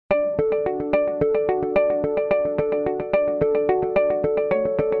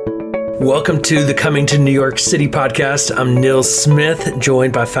Welcome to the Coming to New York City podcast. I'm Neil Smith,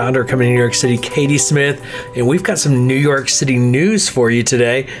 joined by founder of Coming to New York City, Katie Smith, and we've got some New York City news for you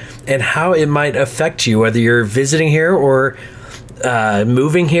today and how it might affect you, whether you're visiting here or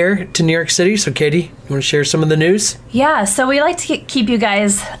moving here to New York City. So, Katie, you want to share some of the news? Yeah, so we like to keep you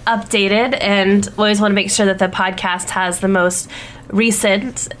guys updated, and we always want to make sure that the podcast has the most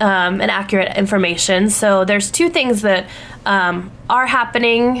recent and accurate information. So there's two things that are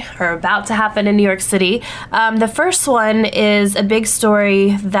happening or about to happen in New York City. The first one is a big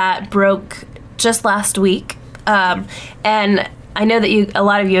story that broke just last week, and I know that a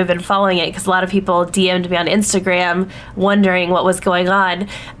lot of you have been following it because a lot of people DM'd me on Instagram wondering what was going on,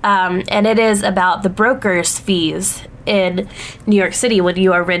 and it is about the broker's fees in New York City when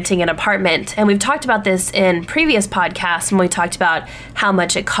you are renting an apartment. And we've talked about this in previous podcasts when we talked about how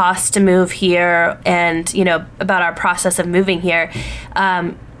much it costs to move here and, about our process of moving here.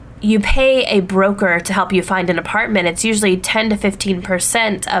 You pay a broker to help you find an apartment. It's usually 10 to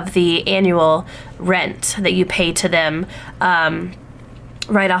 15% of the annual rent that you pay to them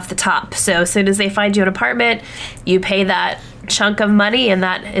right off the top. So as soon as they find you an apartment, you pay that chunk of money, and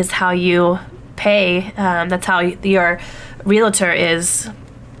that is how you pay. That's how your realtor is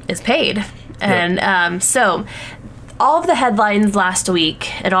paid. Yep. And so all of the headlines last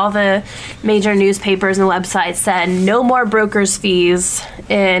week and all the major newspapers and websites said no more broker's fees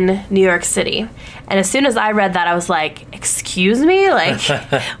in New York City. And as soon as I read that, I was like, excuse me? Like,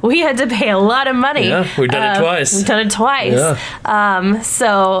 we had to pay a lot of money. Yeah, we've done it twice. We've done it twice. Yeah.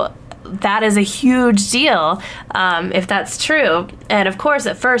 So that is a huge deal if that's true. And of course,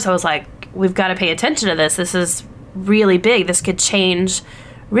 at first I was like, we've got to pay attention to this. This is really big. This could change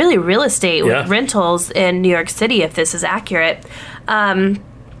really real estate with rentals in New York City if this is accurate. And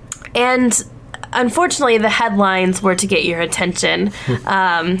unfortunately, the headlines were to get your attention.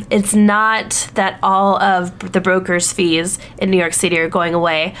 It's not that all of the broker's fees in New York City are going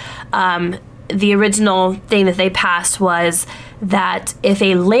away. The original thing that they passed was that if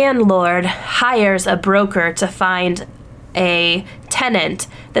a landlord hires a broker to find a tenant,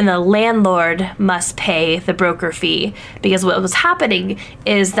 then the landlord must pay the broker fee. Because what was happening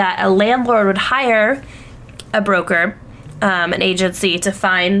is that a landlord would hire a broker, an agency, to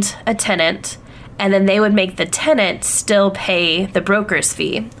find a tenant, and then they would make the tenant still pay the broker's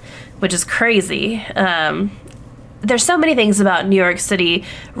fee, which is crazy. There's so many things about New York City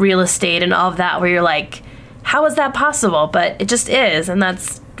real estate and all of that where you're like, how is that possible? But it just is, and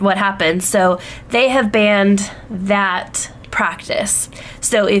that's what happened. So they have banned that practice.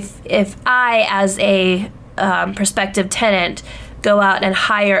 So if I, as a prospective tenant, go out and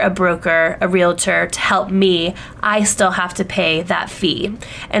hire a broker, a realtor, to help me, I still have to pay that fee.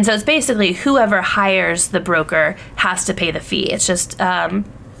 And so it's basically whoever hires the broker has to pay the fee. It's just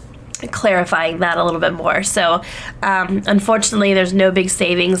clarifying that a little bit more. So unfortunately, there's no big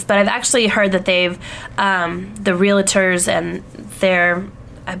savings, but I've actually heard that they've, the realtors and their,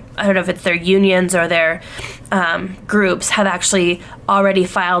 I don't know if it's their unions or their groups, have actually already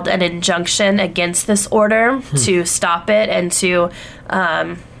filed an injunction against this order to stop it and to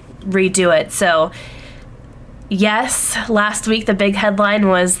redo it. So yes, last week the big headline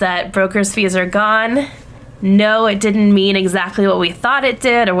was that broker's fees are gone. No, it didn't mean exactly what we thought it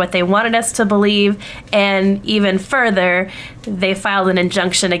did or what they wanted us to believe. And even further, they filed an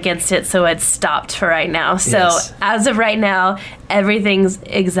injunction against it, so it's stopped for right now. So as of right now, everything's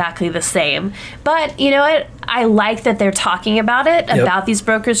exactly the same. But you know what? I like that they're talking about it, about these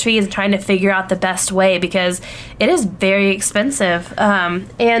broker's fees, and trying to figure out the best way, because it is very expensive.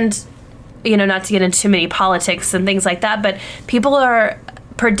 And, not to get into too many politics and things like that, but people are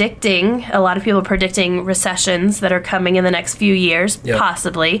a lot of people are predicting recessions that are coming in the next few years,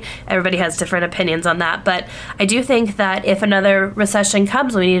 possibly. Everybody has different opinions on that. But I do think that if another recession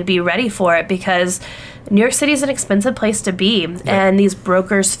comes, we need to be ready for it, because New York City is an expensive place to be. And these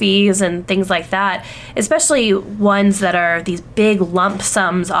broker's fees and things like that, especially ones that are these big lump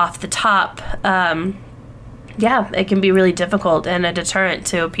sums off the top, it can be really difficult and a deterrent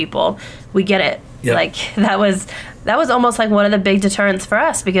to people. We get it. Like that was almost like one of the big deterrents for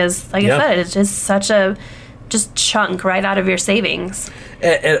us, because like I said, it's just such a chunk right out of your savings.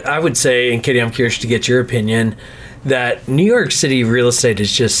 And I would say, and Katie, I'm curious to get your opinion, that New York City real estate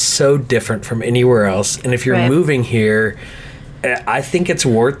is just so different from anywhere else. And if you're moving here, I think it's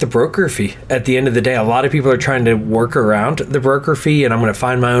worth the broker fee at the end of the day. A lot of people are trying to work around the broker fee, and I'm going to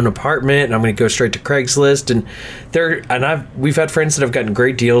find my own apartment, and I'm going to go straight to Craigslist. And we've had friends that have gotten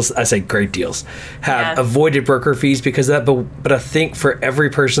great deals. I say great deals, have avoided broker fees because of that. But I think for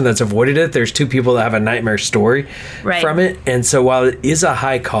every person that's avoided it, there's two people that have a nightmare story from it. And so while it is a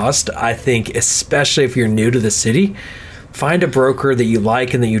high cost, I think especially if you're new to the city, find a broker that you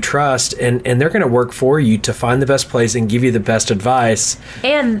like and that you trust, and they're going to work for you to find the best place and give you the best advice.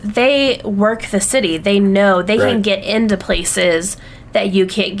 And they work the city. They know they can get into places that you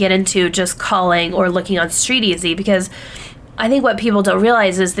can't get into just calling or looking on Street Easy, because I think what people don't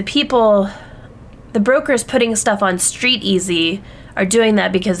realize is the brokers putting stuff on Street Easy are doing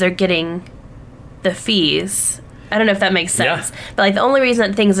that because they're getting the fees. I don't know if that makes sense. Yeah. But like the only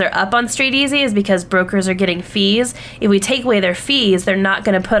reason that things are up on Street Easy is because brokers are getting fees. If we take away their fees, they're not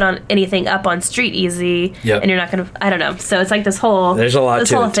going to put on anything up on Street Easy. And you're not going to, I don't know. So it's like this whole, there's a lot this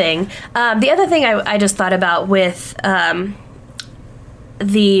to whole it. thing. The other thing I just thought about with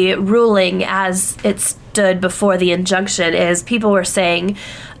the ruling as it stood before the injunction is people were saying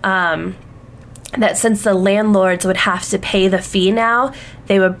that since the landlords would have to pay the fee now,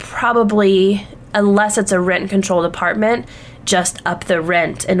 they would probably, unless it's a rent-controlled apartment, just up the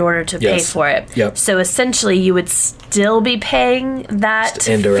rent in order to pay for it. So essentially, you would still be paying that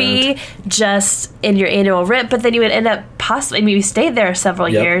fee just in your annual rent, but then you would end up possibly, maybe you stayed there several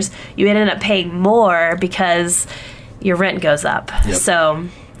years, you would end up paying more because your rent goes up. So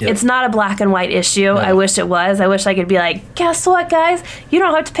it's not a black and white issue. No. I wish it was. I wish I could be like, guess what, guys? You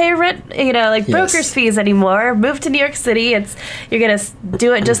don't have to pay rent, broker's fees anymore. Move to New York City. You're going to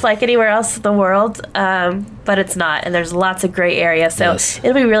do it just like anywhere else in the world. But it's not. And there's lots of gray areas. So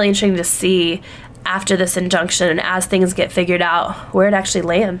it'll be really interesting to see after this injunction and as things get figured out where it actually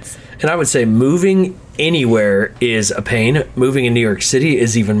lands. And I would say moving anywhere is a pain. Moving in New York City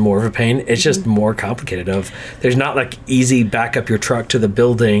is even more of a pain. It's just more complicated. There's not like easy back up your truck to the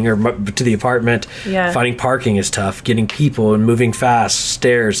building or to the apartment. Finding parking is tough. Getting people and moving fast.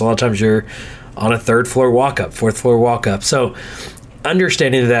 Stairs. A lot of times you're on a third floor walk up, fourth floor walk up. So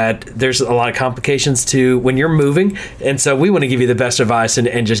understanding that there's a lot of complications to when you're moving, and so we want to give you the best advice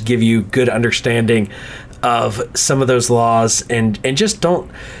and just give you good understanding of some of those laws, and just don't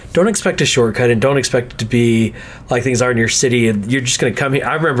expect a shortcut, and don't expect it to be like things are in your city and you're just going to come here.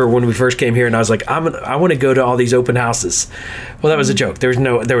 I remember when we first came here and I was like, I want to go to all these open houses. Well, that was a joke. There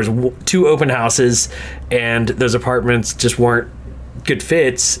was 2 open houses, and those apartments just weren't good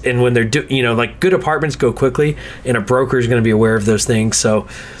fits, and when they're good apartments go quickly, and a broker is going to be aware of those things. So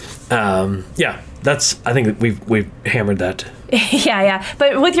that's, I think we've hammered that.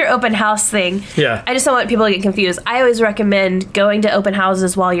 But with your open house thing, I just don't want people to get confused. I always recommend going to open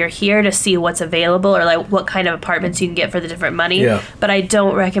houses while you're here to see what's available or like what kind of apartments you can get for the different money. But I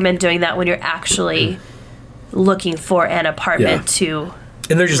don't recommend doing that when you're actually looking for an apartment to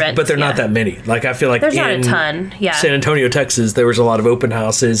and they're just, but they're not that many. Like, I feel like there's not a ton. San Antonio, Texas, there was a lot of open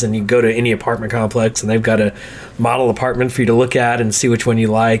houses, and you go to any apartment complex, and they've got a model apartment for you to look at and see which one you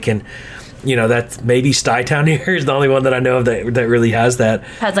like. And that's maybe Stuytown here is the only one that I know of that really has that.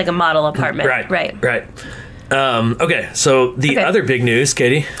 Has like a model apartment. Right. Okay, so the other big news,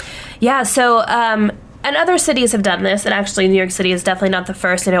 Katie. So and other cities have done this, and actually New York City is definitely not the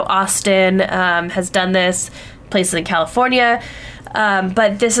first. I know Austin has done this, places in California.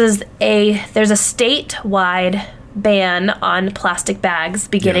 But there's a statewide ban on plastic bags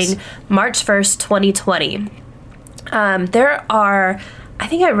beginning March 1st, 2020. There are, I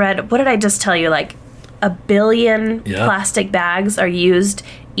think I read, what did I just tell you? Like 1 billion plastic bags are used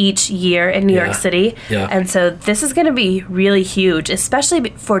each year in New York City. And so this is going to be really huge,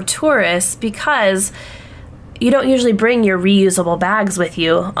 especially for tourists, because you don't usually bring your reusable bags with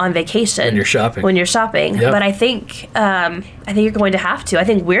you on vacation when you're shopping. But I think you're going to have to. I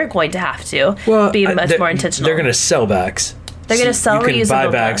think we're going to have to be much more intentional. They're going to sell bags. They're going to sell reusable bags. You can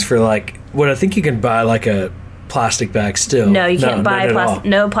buy bags for I think you can buy like a plastic bag still. No, you can't buy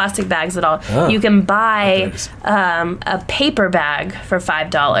no plastic bags at all. You can buy a paper bag for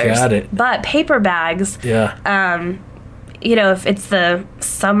 $5. Got it. But paper bags, if it's the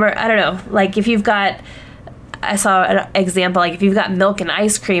summer, I don't know, like if you've got, I saw an example, like if you've got milk and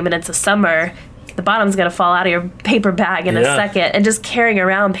ice cream and it's a summer, the bottom's going to fall out of your paper bag in a second. And just carrying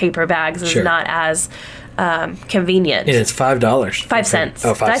around paper bags is not as convenient. And it's $5. 5 cents.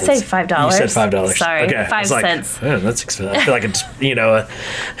 Oh, 5 cents. Did I say $5? You said $5. Sorry, okay. 5 cents. Man, that's expensive. I feel like it's,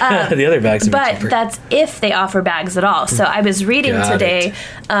 the other bags would be cheaper. But that's if they offer bags at all. So I was reading today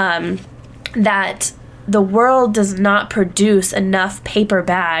that the world does not produce enough paper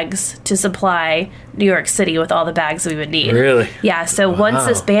bags to supply New York City with all the bags we would need. Really? Yeah, so once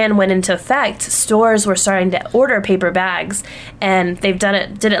this ban went into effect, stores were starting to order paper bags, and did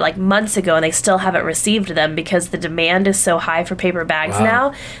it like months ago, and they still haven't received them because the demand is so high for paper bags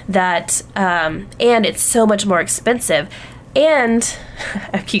now that, and it's so much more expensive. And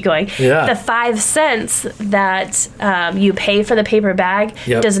I keep going. Yeah. The 5 cents that you pay for the paper bag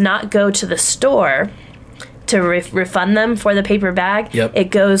does not go to the store to refund them for the paper bag. It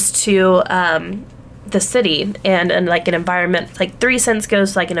goes to the city and like an environment, like 3 cents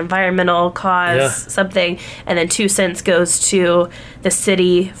goes to like an environmental cause something, and then 2 cents goes to the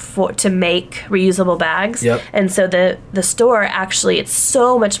city to make reusable bags. And so the store actually, it's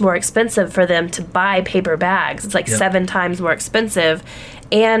so much more expensive for them to buy paper bags. It's like 7 times more expensive,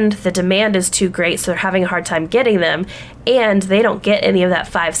 and the demand is too great, so they're having a hard time getting them, and they don't get any of that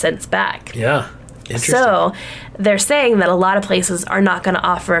 5 cents back. So they're saying that a lot of places are not going to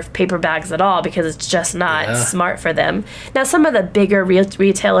offer paper bags at all because it's just not smart for them. Now, some of the bigger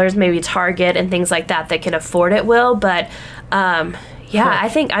retailers, maybe Target and things like that can afford it will, but I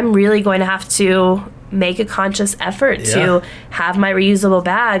think I'm really going to have to make a conscious effort to have my reusable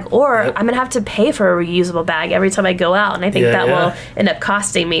bag, or I'm going to have to pay for a reusable bag every time I go out, and I think that will end up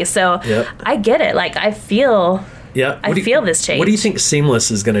costing me. So I get it. Like, I feel... I feel this change. What do you think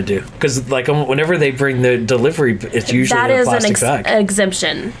Seamless is going to do? Because like whenever they bring the delivery, it's usually in a plastic bag. That is an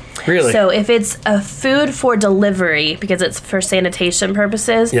exemption. Really? So if it's a food for delivery, because it's for sanitation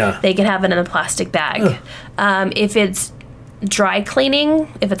purposes, they can have it in a plastic bag. If it's dry cleaning,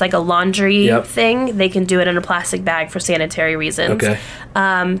 if it's like a laundry thing, they can do it in a plastic bag for sanitary reasons.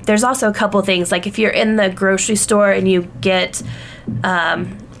 There's also a couple things, like if you're in the grocery store and you get...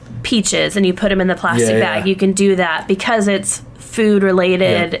 peaches and you put them in the plastic bag, you can do that because it's food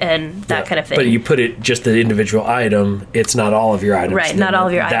related and that kind of thing. But you put it just the individual item, it's not all of your items. Right, not all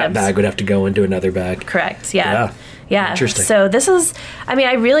of your items. That bag would have to go into another bag. Correct, yeah. Interesting. So this is, I mean,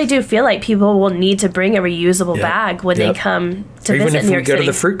 I really do feel like people will need to bring a reusable bag when they come to visit New York City. Even if we go to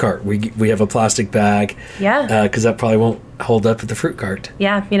the fruit cart, we have a plastic bag. Because that probably won't hold up at the fruit cart.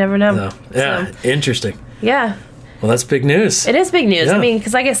 Yeah, you never know. So, interesting. Yeah. Well, that's big news. It is big news. I mean,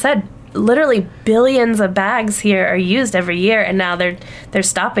 because like I said, literally billions of bags here are used every year, and now they're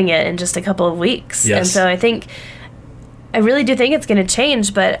stopping it in just a couple of weeks. And so I really do think it's going to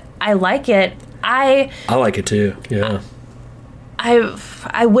change, but I like it. I like it too. Yeah.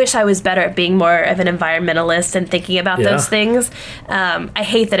 I wish I was better at being more of an environmentalist and thinking about those things. I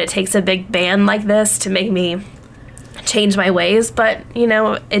hate that it takes a big ban like this to make me change my ways, but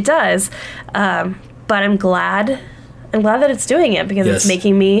it does. But I'm glad that it's doing it because it's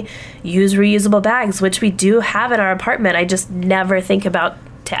making me use reusable bags, which we do have in our apartment. I just never think about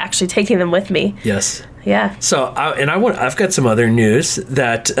actually taking them with me. Yes. Yeah. So, I've got some other news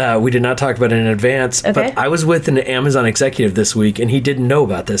that we did not talk about in advance, but I was with an Amazon executive this week, and he didn't know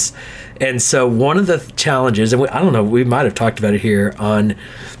about this. And so one of the challenges, and I don't know, we might have talked about it here on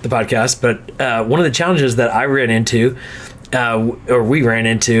the podcast, but one of the challenges that I ran into, or we ran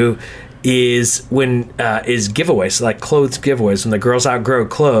into, is giveaways, like clothes giveaways. When the girls outgrow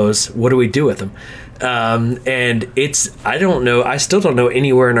clothes, what do we do with them? And I still don't know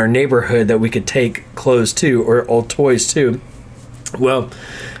anywhere in our neighborhood that we could take clothes to or old toys to. Well,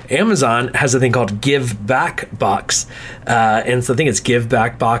 Amazon has a thing called Give Back Box, and so I think it's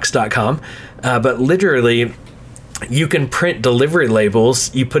givebackbox.com, but literally you can print delivery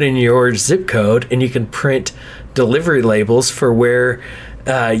labels. You put in your zip code and you can print delivery labels for where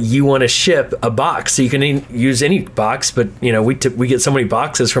you want to ship a box. So you can use any box, but we get so many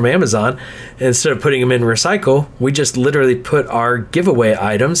boxes from Amazon, and instead of putting them in recycle, we just literally put our giveaway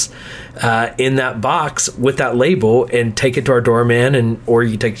items in that box with that label and take it to our doorman, or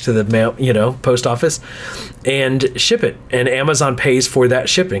you take it to the mail, post office, and ship it. And Amazon pays for that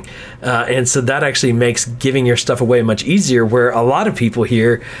shipping, and so that actually makes giving your stuff away much easier. Where a lot of people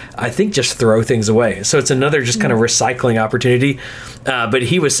here, I think, just throw things away. So it's another just kind of recycling opportunity. But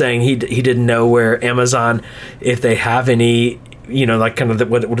he was saying he didn't know where Amazon, if they have any, like kind of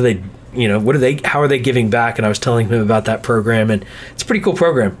what do they, how are they giving back? And I was telling him about that program, and it's a pretty cool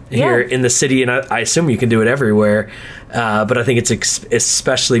program here in the city, and I assume you can do it everywhere. But I think it's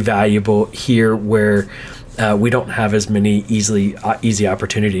especially valuable here where we don't have as many easy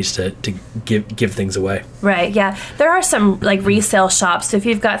opportunities to give things away. Right. Yeah. There are some like resale shops. So if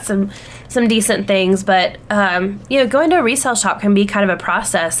you've got some decent things, but going to a resale shop can be kind of a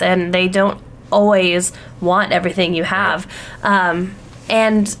process, and they don't always want everything you have.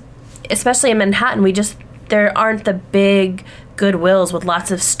 And especially in Manhattan, we just there aren't the big Goodwills with lots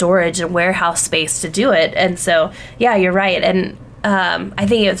of storage and warehouse space to do it. And so, yeah, you're right. And I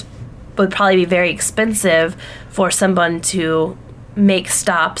think it would probably be very expensive for someone to make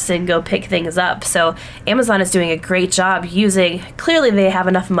stops and go pick things up. So Amazon is doing a great job clearly they have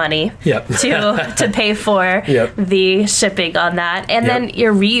enough money to pay for the shipping on that. And then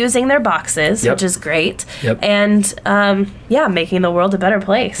you're reusing their boxes, which is great. And making the world a better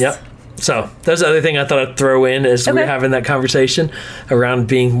place. So that's the other thing I thought I'd throw in as we're having that conversation around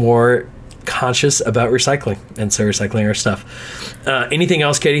being more conscious about recycling. And so recycling our stuff. Anything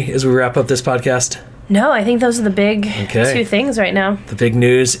else, Katie, as we wrap up this podcast? No, I think those are the big two things right now. The big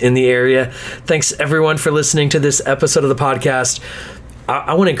news in the area. Thanks, everyone, for listening to this episode of the podcast.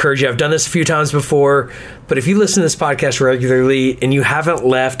 I want to encourage you. I've done this a few times before, but if you listen to this podcast regularly and you haven't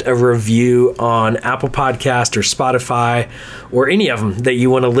left a review on Apple Podcast or Spotify or any of them that you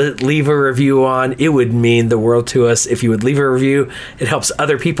want to leave a review on, it would mean the world to us if you would leave a review. It helps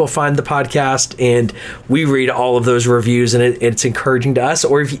other people find the podcast, and we read all of those reviews, and it's encouraging to us.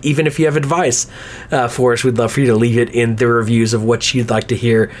 Or even if you have advice for us, we'd love for you to leave it in the reviews of what you'd like to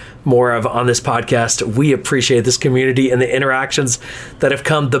hear more of on this podcast. We appreciate this community and the interactions that have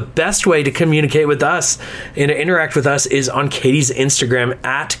come. The best way to communicate with us and to interact with us is on Katie's Instagram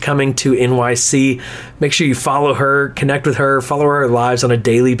 @comingtoNYC. Make sure you follow her, connect with her, follow our lives on a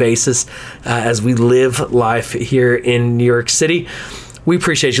daily basis as we live life here in New York City. We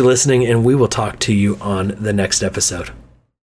appreciate you listening, and we will talk to you on the next episode.